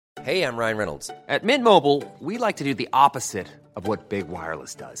Hey, I'm Ryan Reynolds. At Mint Mobile, we like to do the opposite of what Big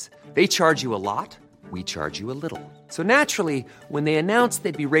Wireless does. They charge you a lot, we charge you a little. So naturally, when they announced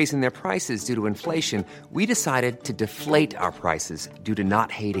they'd be raising their prices due to inflation, we decided to deflate our prices due to not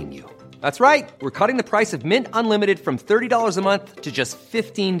hating you. That's right. We're cutting the price of Mint Unlimited from $30 a month to just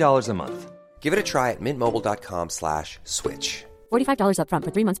 $15 a month. Give it a try at mintmobile.com/switch. $45 up front for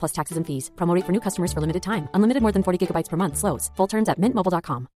 3 months plus taxes and fees. Promo rate for new customers for limited time. Unlimited more than 40 gigabytes per month. Slows full terms at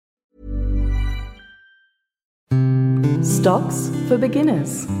mintmobile.com. Stocks for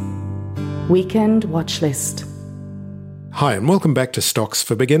Beginners. Weekend Watch List. Hi and welcome back to Stocks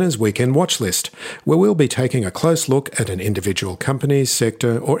for Beginners Weekend Watch List, where we'll be taking a close look at an individual company,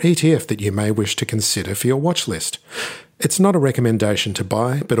 sector or ETF that you may wish to consider for your watch list. It's not a recommendation to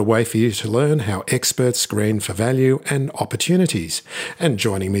buy, but a way for you to learn how experts screen for value and opportunities. And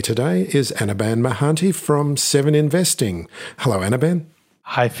joining me today is Anirban Mahanti from Seven Investing. Hello, Anirban.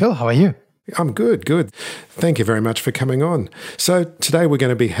 Hi, Phil. How are you? I'm good. Thank you very much for coming on. So today we're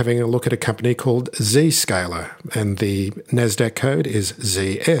going to be having a look at a company called Zscaler, and the NASDAQ code is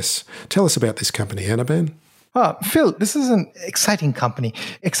ZS. Tell us about this company, Anirban. Phil, this is an exciting company.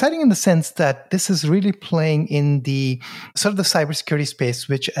 Exciting in the sense that this is really playing in the sort of the cybersecurity space,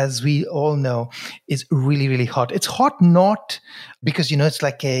 which, as we all know, is really, really hot. It's hot not because, it's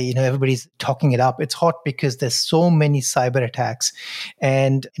like everybody's talking it up. It's hot because there's so many cyber attacks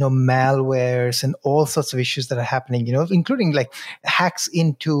and, malwares and all sorts of issues that are happening, including like hacks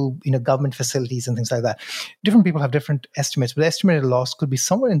into, government facilities and things like that. Different people have different estimates, but the estimated loss could be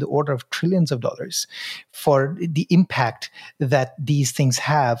somewhere in the order of trillions of dollars for the impact that these things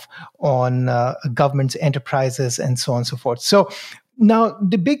have on governments, enterprises, and so on and so forth. So now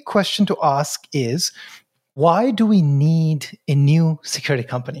the big question to ask is, why do we need a new security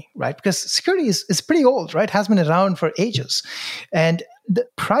company, right? Because security is pretty old, right? Has been around for ages. And the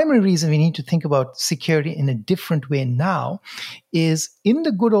primary reason we need to think about security in a different way now is in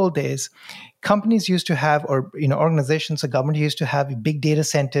the good old days, companies used to have, or organizations or government used to have big data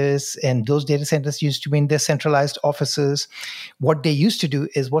centers, and those data centers used to be in their centralized offices. What they used to do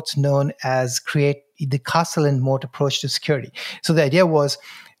is what's known as create the castle and moat approach to security. So the idea was,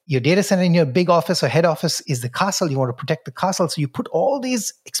 your data center in your big office or head office is the castle. You want to protect the castle. So you put all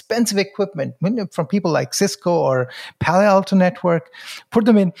these expensive equipment from people like Cisco or Palo Alto Network, put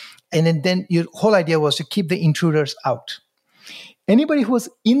them in. And then your whole idea was to keep the intruders out. Anybody who was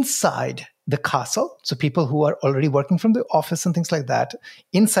inside the castle, so people who are already working from the office and things like that,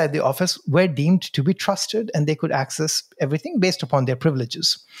 inside the office were deemed to be trusted and they could access everything based upon their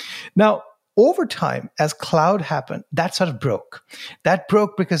privileges. Now, over time, as cloud happened, that sort of broke. That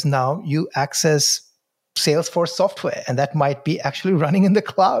broke because now you access Salesforce software, and that might be actually running in the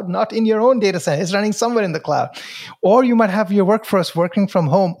cloud, not in your own data center. It's running somewhere in the cloud. Or you might have your workforce working from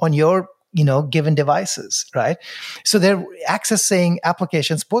home on your given devices, right? So they're accessing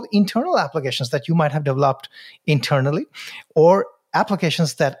applications, both internal applications that you might have developed internally, or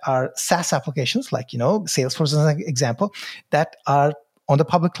applications that are SaaS applications, like, Salesforce as an example, that are on the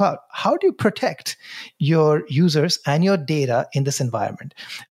public cloud. How do you protect your users and your data in this environment?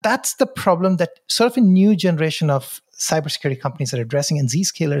 That's the problem that sort of a new generation of cybersecurity companies are addressing, and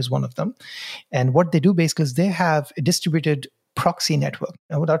Zscaler is one of them. And what they do basically is they have a distributed proxy network.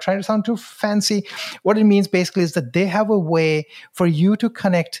 And without trying to sound too fancy, what it means basically is that they have a way for you to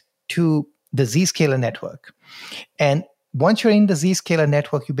connect to the Zscaler network. And once you're in the Zscaler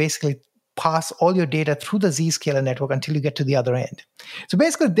network, you basically pass all your data through the Zscaler network until you get to the other end. So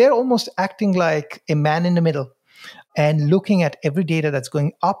basically, they're almost acting like a man in the middle and looking at every data that's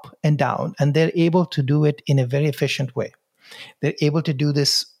going up and down, and they're able to do it in a very efficient way. They're able to do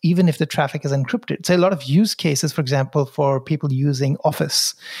this even if the traffic is encrypted. So a lot of use cases, for example, for people using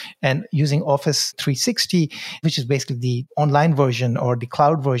Office and using Office 360, which is basically the online version or the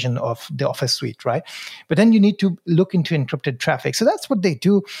cloud version of the Office suite, right? But then you need to look into encrypted traffic. So that's what they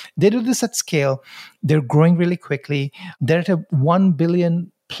do. They do this at scale. They're growing really quickly. They're at a $1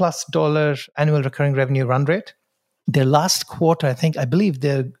 billion+ annual recurring revenue run rate. Their last quarter, I believe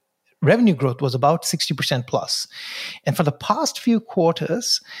their revenue growth was about 60% plus. And for the past few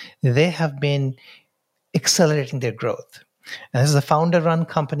quarters, they have been accelerating their growth. And this is a founder-run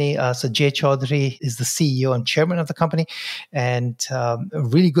company. So Jay Chaudhry is the CEO and chairman of the company, and a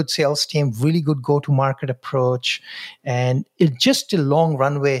really good sales team, really good go-to-market approach, and it's just a long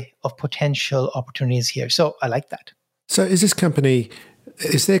runway of potential opportunities here. So I like that. So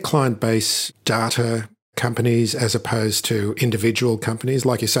is their client base data companies as opposed to individual companies?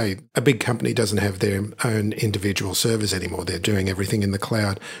 Like you say, a big company doesn't have their own individual servers anymore. They're doing everything in the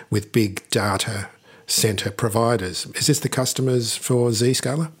cloud with big data center providers. Is this the customers for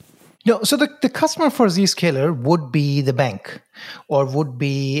Zscaler? No, so the customer for Zscaler would be the bank or would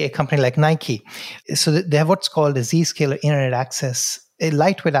be a company like Nike. So they have what's called a Zscaler Internet Access, a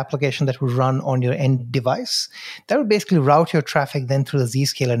lightweight application that would run on your end device. That would basically route your traffic then through the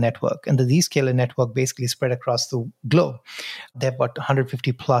Zscaler network. And the Zscaler network basically spread across the globe. They have about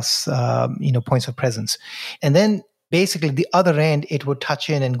 150 plus points of presence. And then basically, the other end, it would touch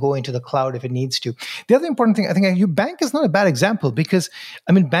in and go into the cloud if it needs to. The other important thing, I think your bank is not a bad example because,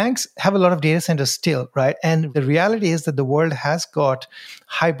 banks have a lot of data centers still, right? And the reality is that the world has got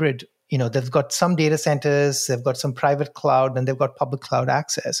hybrid. They've got some data centers, they've got some private cloud, and they've got public cloud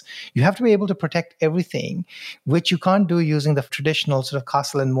access. You have to be able to protect everything, which you can't do using the traditional sort of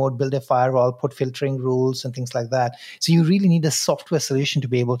castle and moat, build a firewall, put filtering rules and things like that. So you really need a software solution to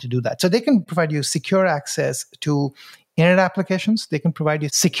be able to do that. So they can provide you secure access to internet applications. They can provide you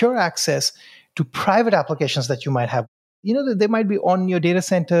secure access to private applications that you might have. They might be on your data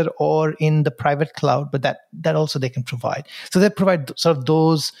center or in the private cloud, but that also they can provide. So they provide sort of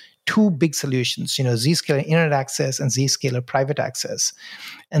those two big solutions, Zscaler Internet Access and Zscaler Private Access.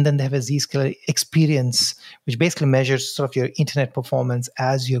 And then they have a Zscaler Experience, which basically measures sort of your internet performance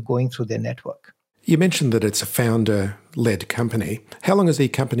as you're going through their network. You mentioned that it's a founder-led company. How long has the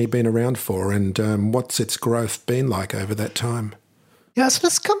company been around for, and what's its growth been like over that time? Yeah, so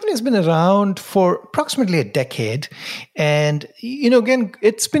this company has been around for approximately a decade. And, again,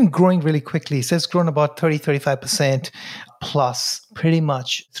 it's been growing really quickly. So it's grown about 30-35% plus pretty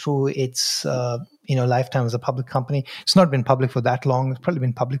much through its lifetime as a public company. It's not been public for that long. It's probably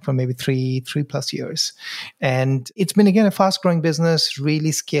been public for maybe three plus years. And it's been, again, a fast-growing business,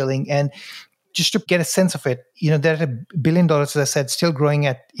 really scaling. And just to get a sense of it, they're at $1 billion, as I said, still growing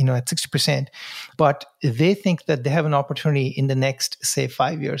at 60%. But they think that they have an opportunity in the next, say,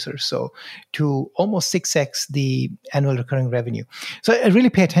 5 years or so to almost 6x the annual recurring revenue. So I really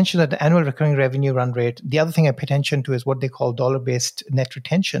pay attention to the annual recurring revenue run rate. The other thing I pay attention to is what they call dollar-based net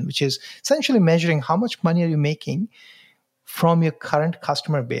retention, which is essentially measuring how much money are you making from your current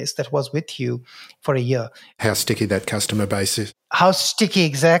customer base that was with you for a year. How sticky that customer base is. How sticky,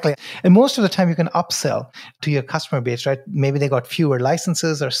 exactly. And most of the time you can upsell to your customer base, right? Maybe they got fewer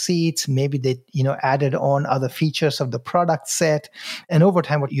licenses or seats. Maybe they, added on other features of the product set. And over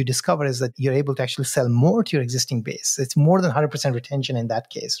time, what you discover is that you're able to actually sell more to your existing base. It's more than 100% retention in that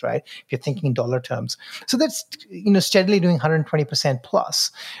case, right? If you're thinking in dollar terms. So that's, steadily doing 120%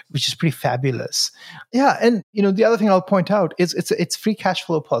 plus, which is pretty fabulous. Yeah. And, the other thing I'll point out is it's free cash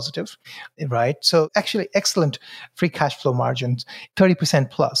flow positive, right? So actually excellent free cash flow margins. 30%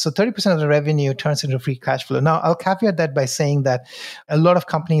 plus. So 30% of the revenue turns into free cash flow. Now, I'll caveat that by saying that a lot of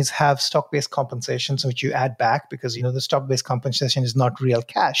companies have stock-based compensations, which you add back because, the stock-based compensation is not real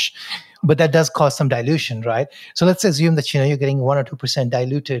cash. But that does cause some dilution, right? So let's assume that, you're getting 1 or 2%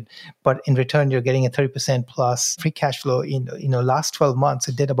 diluted, but in return, you're getting a 30% plus free cash flow. Last 12 months,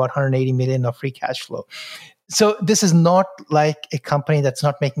 it did about 180 million of free cash flow. So this is not like a company that's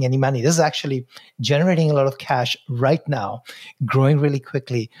not making any money. This is actually generating a lot of cash right now, growing really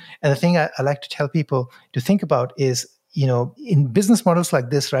quickly. And the thing I like to tell people to think about is, in business models like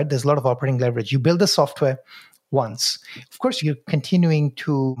this, right, there's a lot of operating leverage. You build the software once. Of course, you're continuing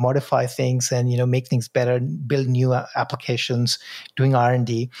to modify things and, make things better, build new applications, doing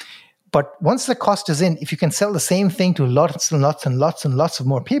R&D. But once the cost is in, if you can sell the same thing to lots and lots and lots and lots of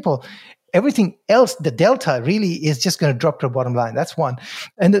more people, everything else, the delta really is just going to drop to the bottom line. That's one.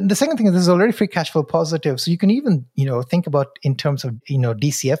 And the second thing is this is already free cash flow positive. So you can even, think about in terms of,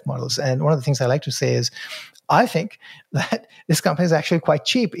 DCF models. And one of the things I like to say is, I think that this company is actually quite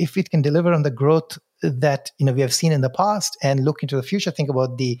cheap if it can deliver on the growth that, we have seen in the past and look into the future, think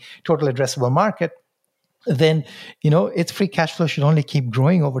about the total addressable market. Then, its free cash flow should only keep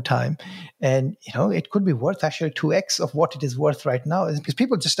growing over time. And, it could be worth actually 2x of what it is worth right now because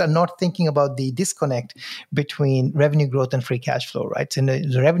people just are not thinking about the disconnect between revenue growth and free cash flow, right? And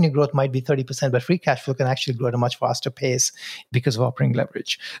the revenue growth might be 30%, but free cash flow can actually grow at a much faster pace because of operating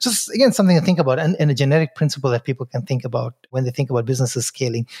leverage. So it's, again, something to think about and a generic principle that people can think about when they think about businesses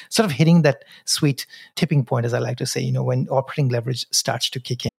scaling, sort of hitting that sweet tipping point, as I like to say, when operating leverage starts to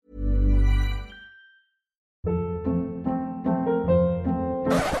kick in.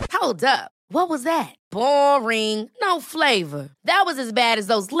 Hold up. What was that? Boring. No flavor. That was as bad as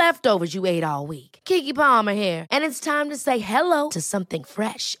those leftovers you ate all week. Keke Palmer here. And it's time to say hello to something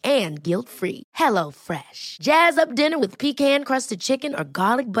fresh and guilt-free. HelloFresh. Jazz up dinner with pecan-crusted chicken or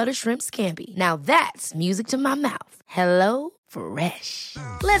garlic butter shrimp scampi. Now that's music to my mouth. HelloFresh.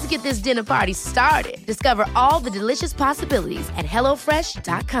 Let's get this dinner party started. Discover all the delicious possibilities at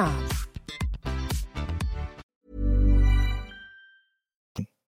HelloFresh.com.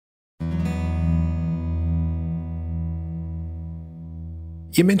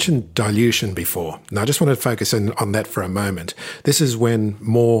 You mentioned dilution before. Now, I just want to focus in on that for a moment. This is when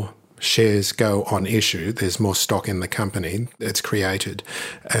more shares go on issue, there's more stock in the company, it's created,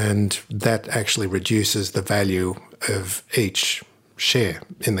 and that actually reduces the value of each share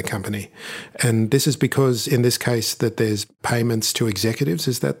in the company. And this is because, in this case, that there's payments to executives.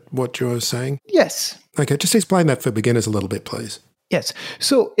 Is that what you're saying? Yes. Okay, just explain that for beginners a little bit, please. Yes.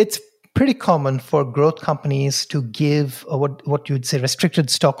 So it's pretty common for growth companies to give what you would say restricted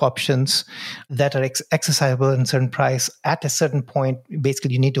stock options that are exercisable in a certain price at a certain point.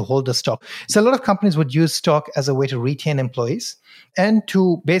 Basically, you need to hold the stock. So a lot of companies would use stock as a way to retain employees and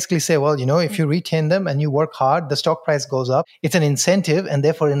to basically say, well, if you retain them and you work hard, the stock price goes up. It's an incentive. And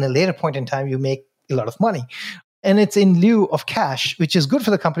therefore, in a later point in time, you make a lot of money. And it's in lieu of cash, which is good for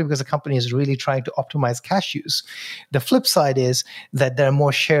the company because the company is really trying to optimize cash use. The flip side is that there are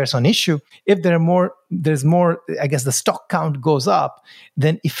more shares on issue. If there's more, I guess the stock count goes up,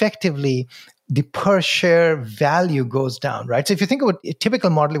 then effectively the per share value goes down, right? So if you think about a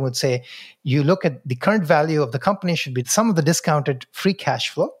typical modeling would say, you look at the current value of the company should be some of the discounted free cash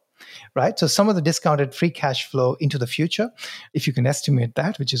flow, right? So some of the discounted free cash flow into the future, if you can estimate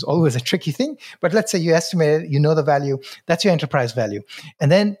that, which is always a tricky thing. But let's say you estimate it, the value, that's your enterprise value.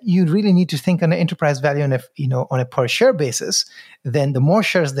 And then you really need to think on an enterprise value on a per share basis. Then the more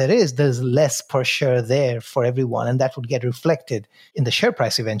shares there's less per share there for everyone. And that would get reflected in the share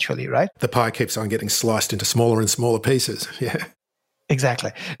price eventually, right? The pie keeps on getting sliced into smaller and smaller pieces. Yeah.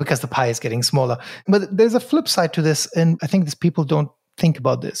 Exactly. Because the pie is getting smaller. But there's a flip side to this. And I think these people don't think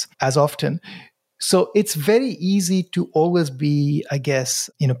about this as often. So it's very easy to always be, I guess,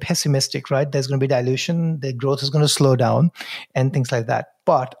 pessimistic, right? There's going to be dilution, the growth is going to slow down and things like that.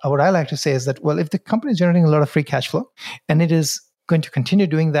 But what I like to say is that, well, if the company is generating a lot of free cash flow and it is going to continue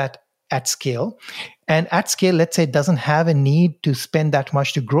doing that at scale, and at scale, let's say it doesn't have a need to spend that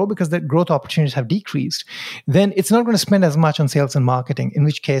much to grow because the growth opportunities have decreased, then it's not going to spend as much on sales and marketing, in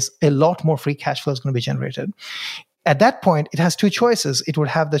which case a lot more free cash flow is going to be generated. At that point, it has two choices. It would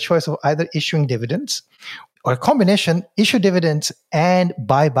have the choice of either issuing dividends or a combination, issue dividends and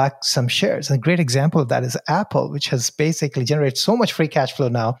buy back some shares. And a great example of that is Apple, which has basically generated so much free cash flow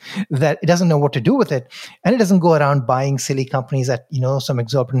now that it doesn't know what to do with it. And it doesn't go around buying silly companies at, some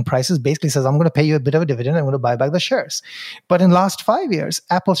exorbitant prices. Basically says, I'm going to pay you a bit of a dividend. I'm going to buy back the shares. But in the last 5 years,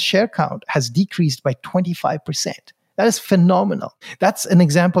 Apple's share count has decreased by 25%. That is phenomenal. That's an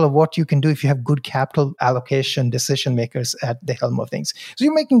example of what you can do if you have good capital allocation decision makers at the helm of things. So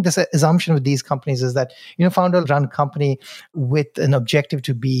you're making this assumption with these companies is that, founder-run company with an objective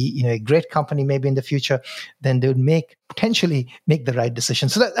to be, a great company maybe in the future, then they would potentially make the right decision.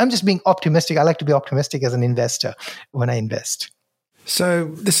 So I'm just being optimistic. I like to be optimistic as an investor when I invest. So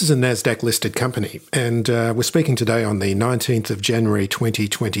this is a NASDAQ-listed company, and we're speaking today on the 19th of January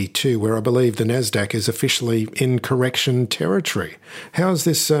 2022, where I believe the NASDAQ is officially in correction territory. How is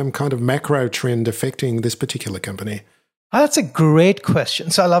this kind of macro trend affecting this particular company? Oh, that's a great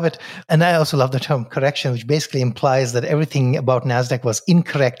question. So I love it. And I also love the term correction, which basically implies that everything about NASDAQ was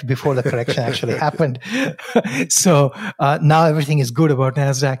incorrect before the correction actually happened. So now everything is good about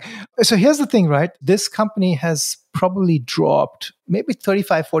NASDAQ. So here's the thing, right? This company has probably dropped maybe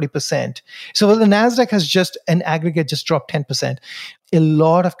 35-40%. So the NASDAQ has just dropped 10%. A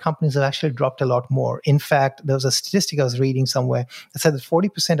lot of companies have actually dropped a lot more. In fact, there was a statistic I was reading somewhere that said that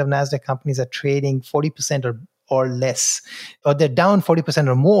 40% of NASDAQ companies are trading 40% or less, or they're down 40%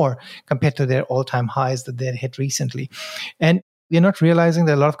 or more compared to their all-time highs that they had hit recently. And we're not realizing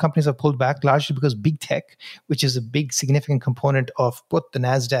that a lot of companies have pulled back largely because big tech, which is a big significant component of both the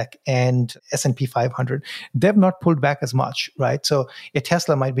NASDAQ and S&P 500, they've not pulled back as much, right? So a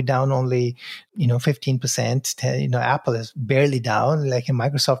Tesla might be down only, 15%. Apple is barely down, like a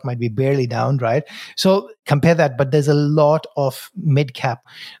Microsoft might be barely down, right? So compare that, but there's a lot of mid-cap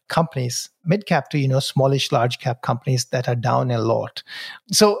companies, mid-cap to, smallish, large-cap companies that are down a lot.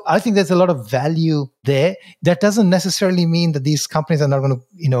 So I think there's a lot of value there. That doesn't necessarily mean that these companies are not going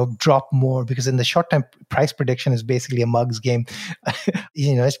to, drop more, because in the short term, price prediction is basically a mug's game.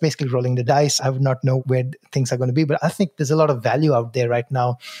 It's basically rolling the dice. I would not know where things are going to be, but I think there's a lot of value out there right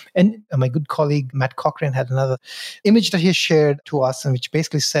now. And my good colleague, Matt Cochrane, had another image that he shared to us, and which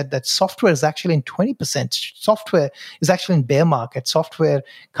basically said that software is actually in 20%. Software is actually in bear market. Software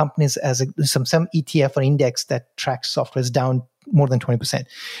companies as some ETF or index that tracks software is down more than 20%.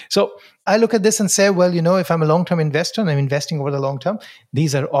 So I look at this and say, well, if I'm a long-term investor and I'm investing over the long term,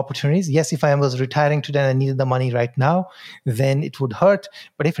 these are opportunities. Yes, if I was retiring today and I needed the money right now, then it would hurt.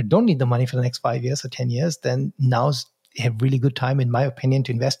 But if I don't need the money for the next 5 years or 10 years, then now's a really good time, in my opinion,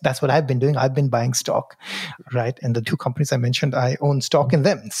 to invest. That's what I've been doing. I've been buying stock, right? And the two companies I mentioned, I own stock in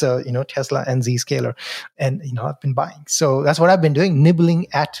them. So, Tesla and Zscaler. And, I've been buying. So that's what I've been doing, nibbling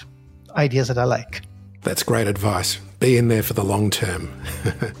at ideas that I like. That's great advice. Be in there for the long term.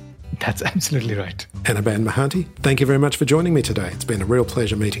 That's absolutely right. Anirban Mahanti, thank you very much for joining me today. It's been a real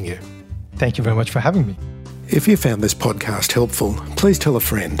pleasure meeting you. Thank you very much for having me. If you found this podcast helpful, please tell a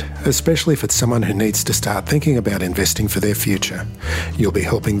friend, especially if it's someone who needs to start thinking about investing for their future. You'll be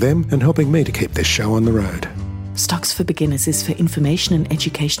helping them and helping me to keep this show on the road. Stocks for Beginners is for information and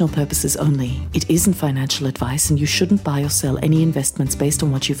educational purposes only. It isn't financial advice, and you shouldn't buy or sell any investments based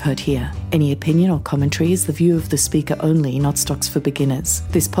on what you've heard here. Any opinion or commentary is the view of the speaker only, not Stocks for Beginners.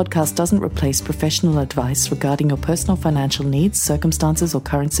 This podcast doesn't replace professional advice regarding your personal financial needs, circumstances, or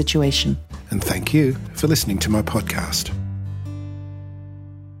current situation. And thank you for listening to my podcast.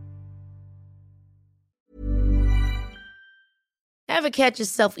 Ever catch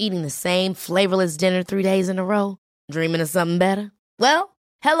yourself eating the same flavorless dinner 3 days in a row? Dreaming of something better? Well,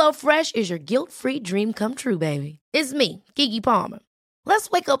 HelloFresh is your guilt-free dream come true, baby. It's me, Keke Palmer. Let's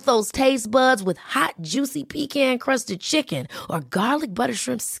wake up those taste buds with hot, juicy pecan-crusted chicken or garlic butter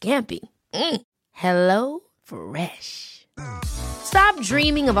shrimp scampi. HelloFresh. Stop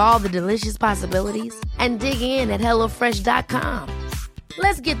dreaming of all the delicious possibilities and dig in at HelloFresh.com.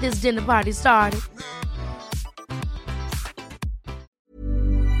 Let's get this dinner party started.